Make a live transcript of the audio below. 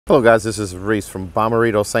Hello guys, this is Reese from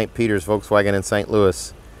Bommarito St. Peter's Volkswagen in St.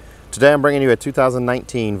 Louis. Today I'm bringing you a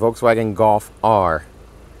 2019 Volkswagen Golf R.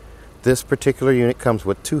 This particular unit comes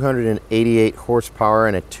with 288 horsepower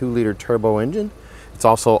and a 2-liter turbo engine. It's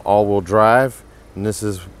also all-wheel drive, and this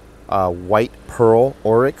is white pearl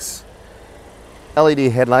Oryx. LED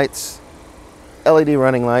headlights, LED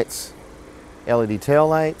running lights, LED tail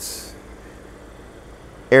lights,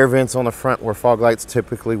 air vents on the front where fog lights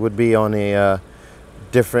typically would be on a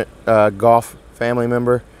different Golf family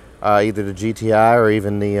member, either the GTI or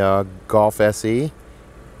even the Golf SE.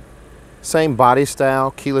 Same body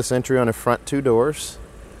style, keyless entry on the front 2 doors.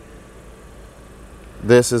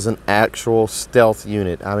 This is an actual stealth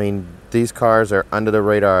unit. I mean, these cars are under the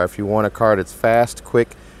radar. If you want a car that's fast, quick,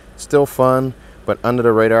 still fun, but under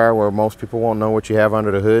the radar where most people won't know what you have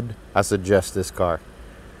under the hood, I suggest this car.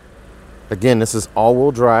 Again, this is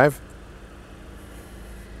all-wheel drive.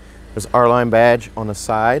 There's R-Line badge on the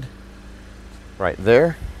side, right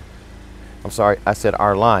there. I'm sorry, I said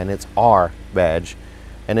R-Line, it's R badge.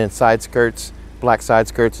 And then side skirts, black side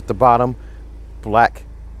skirts at the bottom, black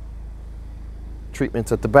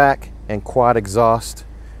treatments at the back, and quad exhaust,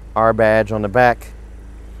 R badge on the back.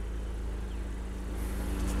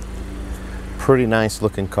 Pretty nice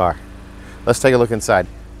looking car. Let's take a look inside.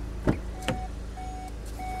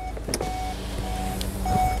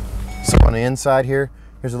 So on the inside here,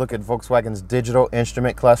 here's a look at Volkswagen's digital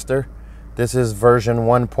instrument cluster. This is version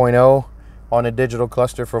 1.0 on a digital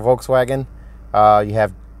cluster for Volkswagen. You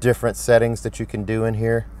have different settings that you can do in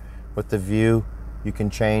here. With the view, you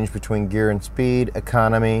can change between gear and speed,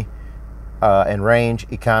 economy and range,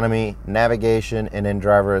 economy, navigation, and then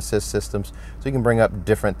driver assist systems. So you can bring up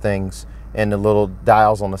different things and the little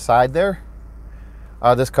dials on the side there.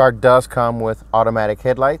 This car does come with automatic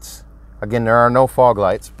headlights. Again, there are no fog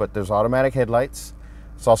lights, but there's automatic headlights.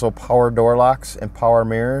 It's also power door locks and power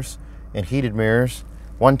mirrors and heated mirrors.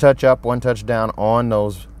 One touch up, one touch down on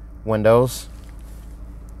those windows,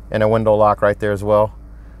 and a window lock right there as well.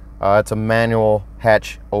 It's a manual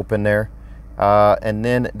hatch open there. And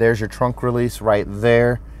then there's your trunk release right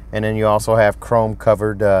there. And then you also have chrome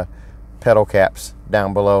covered pedal caps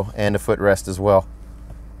down below and the footrest as well.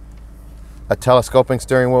 A telescoping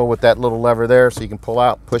steering wheel with that little lever there so you can pull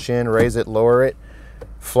out, push in, raise it, lower it.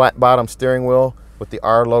 Flat bottom steering wheel with the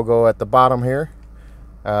R logo at the bottom here.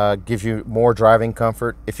 Gives you more driving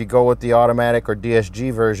comfort. If you go with the automatic or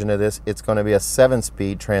DSG version of this, it's going to be a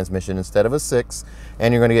 7-speed transmission instead of a 6,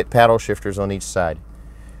 and you're going to get paddle shifters on each side.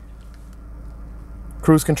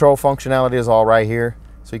 Cruise control functionality is all right here,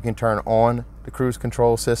 so you can turn on the cruise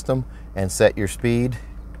control system and set your speed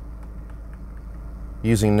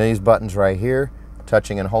using these buttons right here.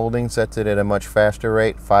 Touching and holding sets it at a much faster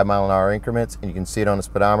rate, 5-mile-an-hour increments, and you can see it on the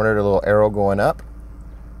speedometer, the little arrow going up.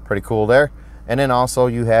 Pretty cool there. And then also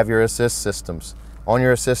you have your assist systems. On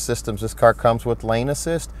your assist systems, this car comes with lane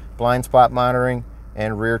assist, blind spot monitoring,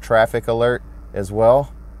 and rear traffic alert as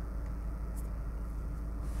well.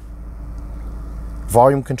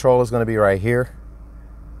 Volume control is going to be right here.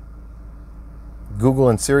 Google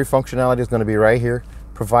and Siri functionality is going to be right here,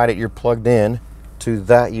 provided you're plugged in to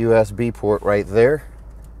that USB port right there.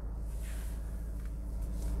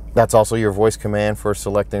 That's also your voice command for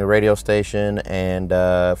selecting a radio station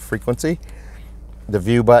and frequency. The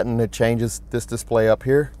view button that changes this display up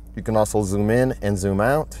here. You can also zoom in and zoom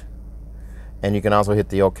out. And you can also hit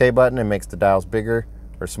the OK button. It makes the dials bigger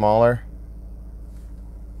or smaller.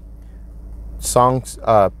 Songs,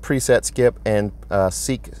 preset skip, and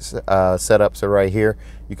seek setups are right here.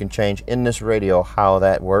 You can change in this radio how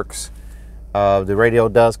that works. The radio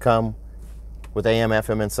does come with AM,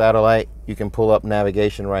 FM, and satellite. You can pull up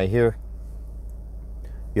navigation right here.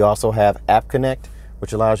 You also have App Connect,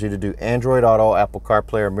 which allows you to do Android Auto, Apple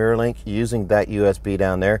CarPlay, or MirrorLink using that USB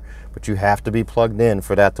down there, but you have to be plugged in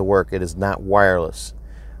for that to work. It is not wireless.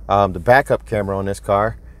 The backup camera on this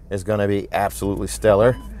car is going to be absolutely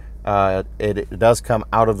stellar. It does come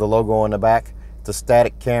out of the logo on the back. It's a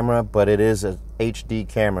static camera, but it is an HD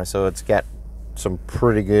camera, so it's got some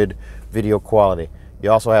pretty good video quality.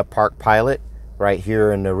 You also have Park Pilot right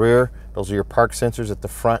here in the rear. Those are your park sensors at the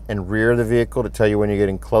front and rear of the vehicle to tell you when you're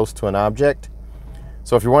getting close to an object.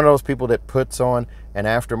 So if you're one of those people that puts on an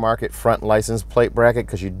aftermarket front license plate bracket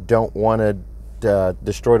because you don't want to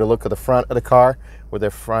destroy the look of the front of the car with a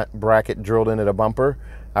front bracket drilled into the bumper,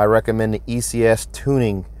 I recommend the ECS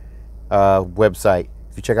Tuning website.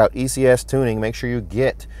 If you check out ECS Tuning, make sure you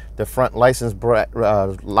get the front license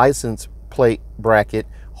plate bracket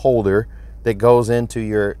holder that goes into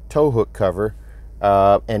your tow hook cover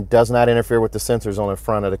and does not interfere with the sensors on the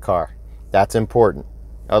front of the car. That's important.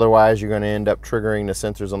 Otherwise, you're going to end up triggering the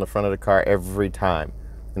sensors on the front of the car every time.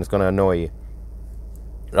 and it's going to annoy you.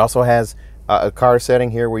 It also has a car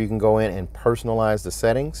setting here where you can go in and personalize the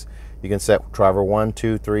settings. You can set driver 1,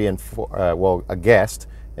 2, 3, and 4, well, a guest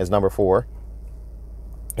as number 4.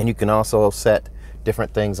 And you can also set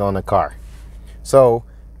different things on the car. So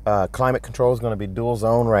climate control is going to be dual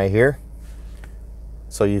zone right here.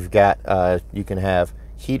 So you've got, you can have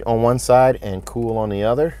heat on one side and cool on the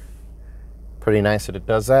other. Pretty nice that it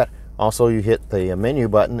does that. Also, you hit the menu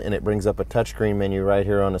button and it brings up a touchscreen menu right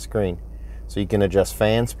here on the screen. So you can adjust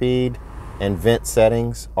fan speed and vent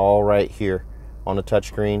settings all right here on the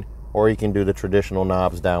touchscreen, or you can do the traditional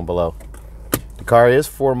knobs down below. The car is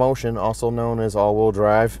 4Motion, also known as all-wheel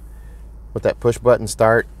drive. With that push button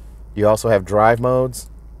start, you also have drive modes: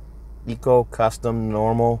 Eco, Custom,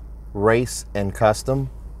 Normal, Race, and Custom.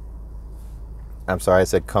 I'm sorry, I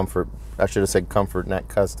said Comfort. I should have said Comfort, not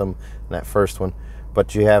Custom, in that first one.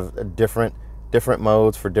 But you have different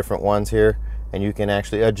modes for different ones here, and you can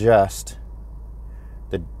actually adjust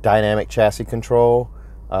the dynamic chassis control,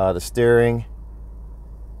 the steering,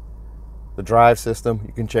 the drive system.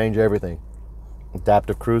 You can change everything.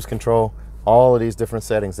 Adaptive cruise control, all of these different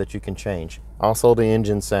settings that you can change. Also the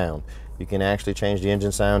engine sound. You can actually change the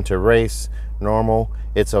engine sound to race, normal.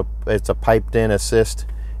 It's a piped in assist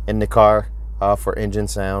in the car for engine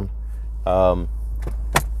sound.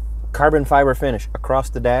 Carbon fiber finish across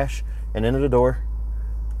the dash and into the door.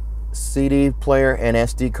 CD player and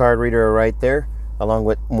SD card reader are right there, along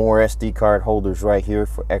with more SD card holders right here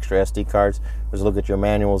for extra SD cards. Let's look at your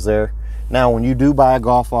manuals there. Now, when you do buy a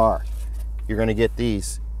Golf R, you're going to get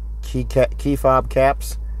these key fob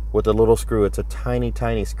caps with a little screw. It's a tiny,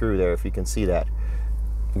 tiny screw there, if you can see that.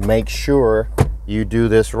 Make sure you do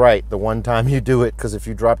this right the one time you do it, because if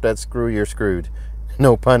you drop that screw, you're screwed.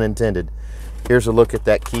 No pun intended. Here's a look at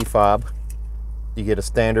that key fob. You get a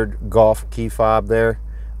standard Golf key fob there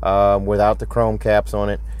without the chrome caps on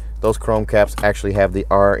it. Those chrome caps actually have the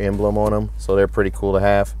R emblem on them, so they're pretty cool to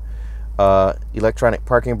have. Electronic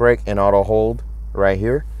parking brake and auto hold right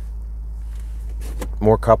here.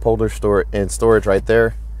 More cup holder storage right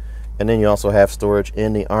there. And then you also have storage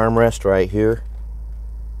in the armrest right here.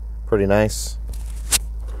 Pretty nice.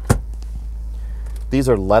 These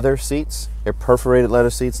are leather seats. They're perforated leather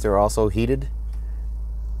seats. They're also heated.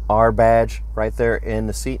 R badge right there in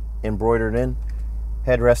the seat, embroidered in.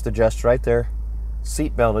 Headrest adjusts right there.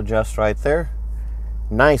 Seat belt adjusts right there.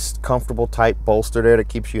 Nice, comfortable, tight bolster there that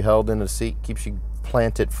keeps you held in the seat, keeps you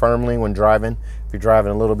planted firmly when driving. If you're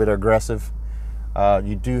driving a little bit aggressive.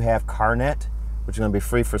 You do have CarNet, which is going to be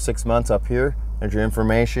free for 6 months up here. There's your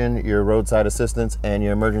information, your roadside assistance, and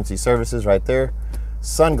your emergency services right there.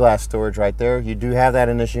 Sunglass storage right there. You do have that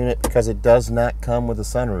in this unit because it does not come with a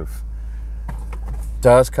sunroof. It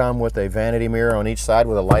does come with a vanity mirror on each side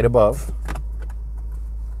with a light above.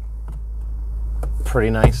 Pretty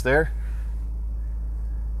nice there.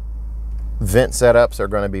 Vent setups are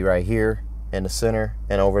going to be right here in the center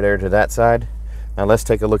and over there to that side. Now let's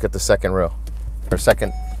take a look at the second row, or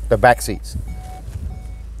the back seats.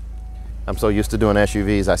 I'm so used to doing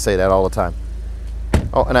SUVs, I say that all the time.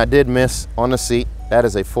 Oh, and I did miss on the seat. That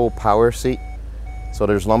is a full power seat. So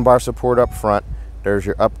there's lumbar support up front. There's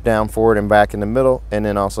your up, down, forward, and back in the middle, and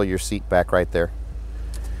then also your seat back right there.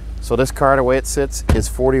 So this car, the way it sits, is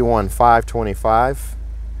 $41,525.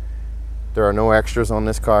 There are no extras on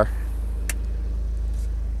this car.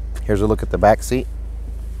 Here's a look at the back seat.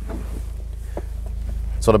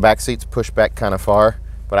 So the back seat's pushed back kind of far,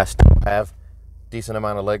 but I still have decent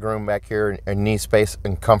amount of leg room back here and knee space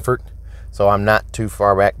and comfort. So I'm not too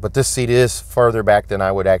far back, but this seat is further back than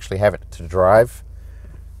I would actually have it to drive.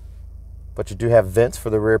 But you do have vents for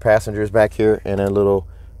the rear passengers back here and a little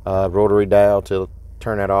rotary dial to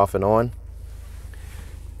turn that off and on.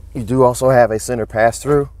 You do also have a center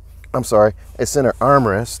pass-through. I'm sorry, a center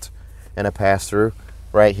armrest and a pass-through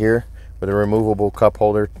right here with a removable cup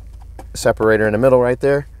holder separator in the middle right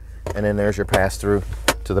there. And then there's your pass-through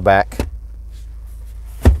to the back.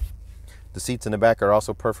 The seats in the back are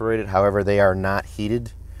also perforated, however, they are not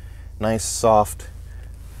heated. Nice soft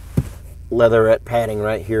leatherette padding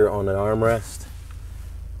right here on the armrest.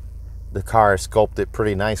 The car is sculpted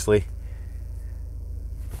pretty nicely.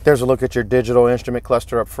 There's a look at your digital instrument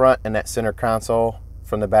cluster up front and that center console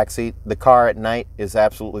from the back seat. The car at night is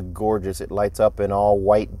absolutely gorgeous. It lights up in all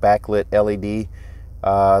white backlit LED.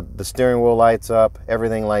 The steering wheel lights up.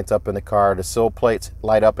 Everything lights up in the car. The sill plates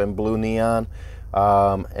light up in blue neon.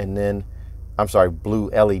 And then, I'm sorry, blue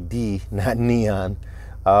LED, not neon.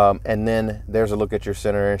 And then there's a look at your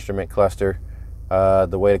center instrument cluster.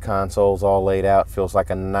 The way the console's all laid out feels like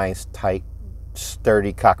a nice, tight,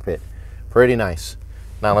 sturdy cockpit. Pretty nice.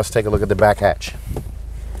 Now let's take a look at the back hatch.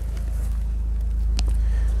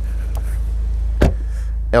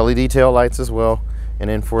 LED tail lights as well. And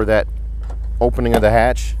then for that opening of the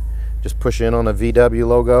hatch, just push in on the VW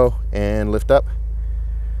logo and lift up.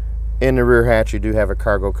 In the rear hatch, you do have a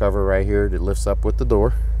cargo cover right here that lifts up with the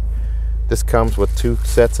door. This comes with 2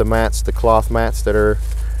 sets of mats, the cloth mats that are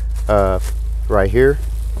right here.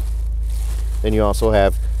 Then you also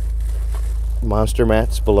have monster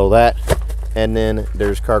mats below that, and then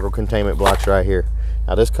there's cargo containment blocks right here.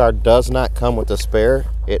 Now this car does not come with a spare,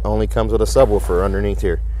 it only comes with a subwoofer underneath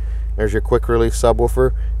here. There's your quick release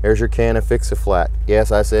subwoofer. There's your can of Fix-A-Flat.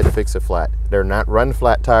 Yes, I said Fix-A-Flat. They're not run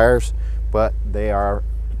flat tires, but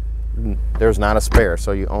there's not a spare,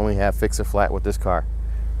 so you only have Fix-A-Flat with this car.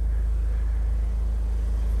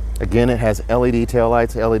 Again, it has LED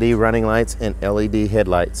taillights, LED running lights, and LED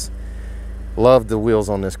headlights. Love the wheels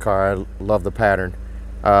on this car. I love the pattern.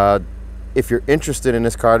 If you're interested in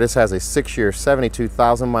this car, this has a 6-year,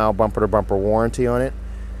 72,000 mile bumper to bumper warranty on it.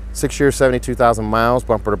 6 years, 72,000 miles,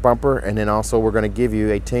 bumper to bumper, and then also we're going to give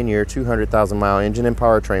you a 10-year, 200,000 mile engine and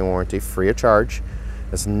powertrain warranty free of charge.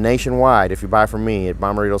 It's nationwide if you buy from me at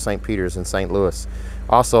Bommarito St. Peter's in St. Louis.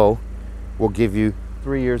 Also, we'll give you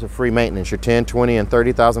 3 years of free maintenance. Your 10, 20, and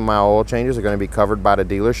 30,000 mile oil changes are going to be covered by the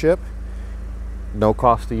dealership. No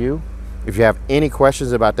cost to you. If you have any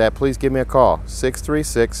questions about that, please give me a call.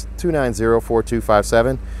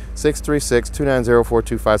 636-290-4257,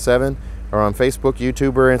 636-290-4257, or on Facebook,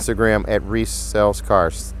 YouTube, or Instagram at Reese Sells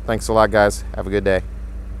Cars. Thanks a lot, guys. Have a good day.